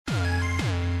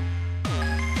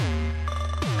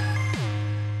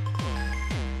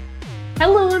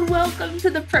Hello and welcome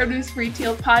to the Produce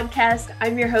Retail Podcast.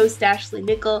 I'm your host, Ashley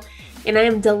Nickel, and I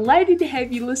am delighted to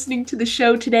have you listening to the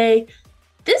show today.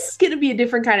 This is going to be a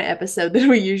different kind of episode than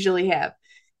we usually have.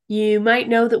 You might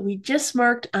know that we just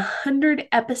marked 100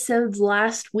 episodes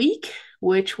last week,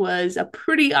 which was a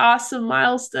pretty awesome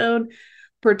milestone,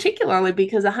 particularly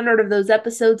because 100 of those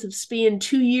episodes have spanned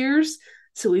 2 years.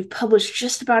 So we've published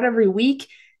just about every week,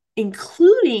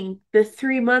 including the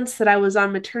 3 months that I was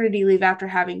on maternity leave after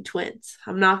having twins.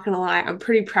 I'm not going to lie, I'm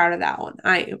pretty proud of that one.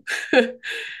 I am.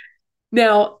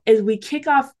 Now, as we kick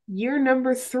off year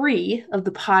number 3 of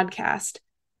the podcast,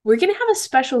 we're going to have a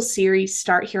special series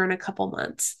start here in a couple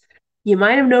months. You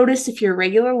might have noticed, if you're a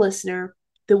regular listener,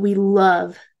 that we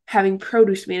love having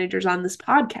produce managers on this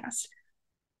podcast.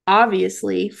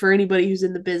 Obviously, for anybody who's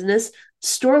in the business,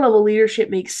 store level leadership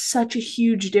makes such a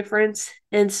huge difference.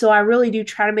 And so I really do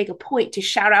try to make a point to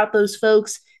shout out those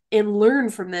folks and learn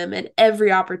from them at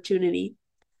every opportunity.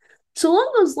 So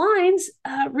along those lines,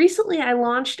 recently I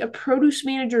launched a produce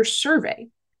manager survey. It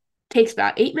takes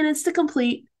about 8 minutes to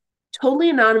complete, totally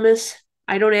anonymous.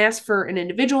 I don't ask for an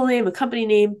individual name, a company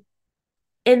name.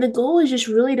 And the goal is just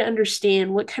really to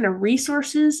understand what kind of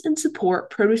resources and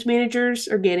support produce managers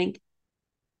are getting,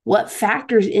 what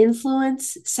factors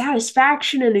influence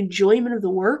satisfaction and enjoyment of the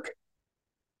work,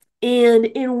 and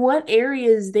in what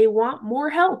areas they want more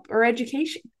help or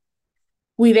education.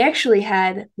 We've actually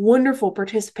had wonderful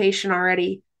participation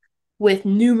already with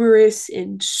numerous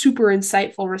and super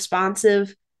insightful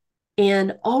responsive,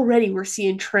 and already we're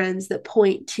seeing trends that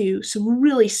point to some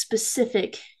really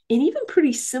specific and even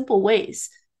pretty simple ways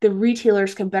that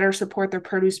retailers can better support their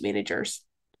produce managers.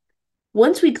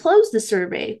 Once we close the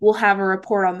survey, we'll have a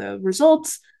report on the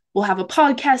results. We'll have a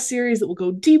podcast series that will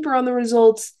go deeper on the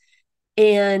results.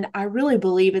 And I really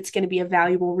believe it's going to be a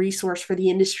valuable resource for the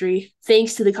industry,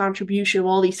 thanks to the contribution of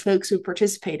all these folks who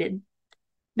participated.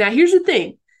 Now, here's the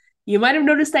thing. You might have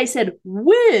noticed I said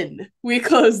when we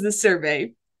close the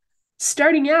survey.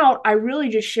 Starting out, I really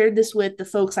just shared this with the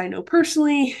folks I know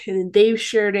personally, and then they've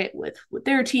shared it with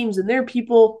their teams and their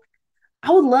people.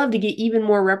 I would love to get even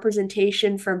more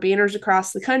representation from banners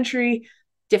across the country,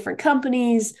 different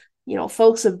companies,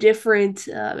 folks of different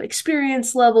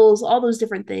experience levels, all those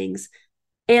different things.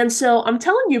 And so I'm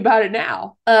telling you about it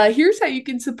now. Here's how you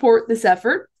can support this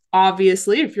effort.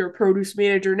 Obviously, if you're a produce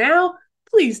manager now,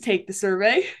 please take the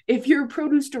survey. If you're a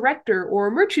produce director or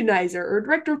a merchandiser or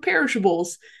director of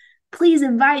perishables, please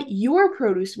invite your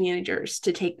produce managers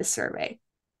to take the survey.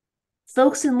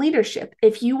 Folks in leadership,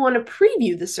 if you want to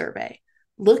preview the survey,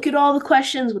 look at all the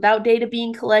questions without data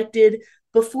being collected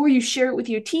before you share it with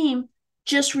your team,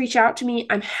 just reach out to me.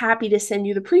 I'm happy to send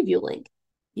you the preview link.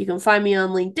 You can find me on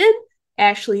LinkedIn,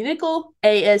 Ashley Nickel,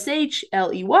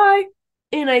 ASHLEY,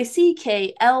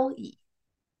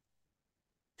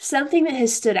 Something that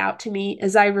has stood out to me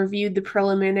as I reviewed the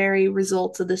preliminary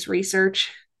results of this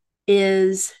research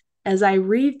is, as I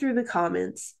read through the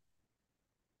comments,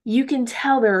 you can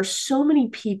tell there are so many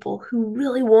people who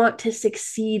really want to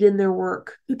succeed in their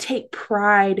work, who take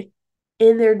pride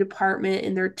in their department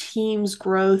and their team's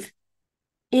growth,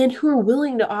 and who are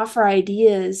willing to offer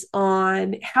ideas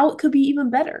on how it could be even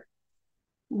better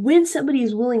when somebody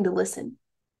is willing to listen.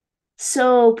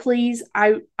 So please,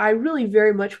 I really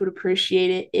very much would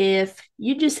appreciate it if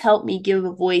you just help me give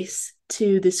a voice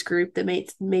to this group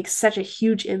that makes such a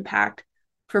huge impact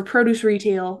for produce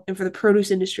retail and for the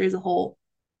produce industry as a whole.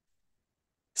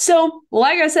 So,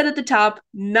 like I said at the top,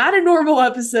 not a normal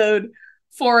episode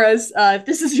for us. If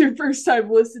this is your first time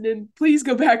listening, please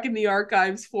go back in the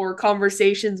archives for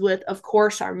conversations with, of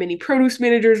course, our many produce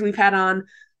managers we've had on,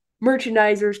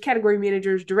 merchandisers, category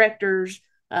managers, directors,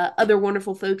 other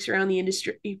wonderful folks around the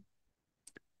industry.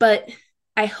 But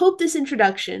I hope this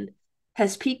introduction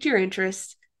has piqued your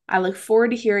interest. I look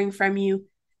forward to hearing from you.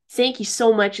 Thank you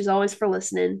so much, as always, for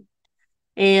listening.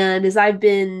 And as I've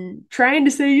been trying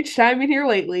to say each time in here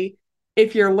lately,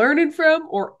 if you're learning from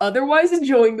or otherwise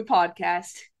enjoying the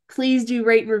podcast, please do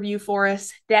rate and review for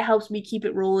us. That helps me keep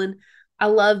it rolling. I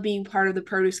love being part of the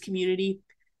produce community,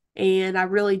 and I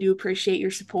really do appreciate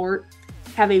your support.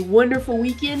 Have a wonderful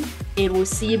weekend, and we'll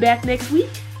see you back next week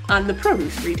on the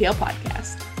Produce Retail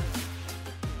Podcast.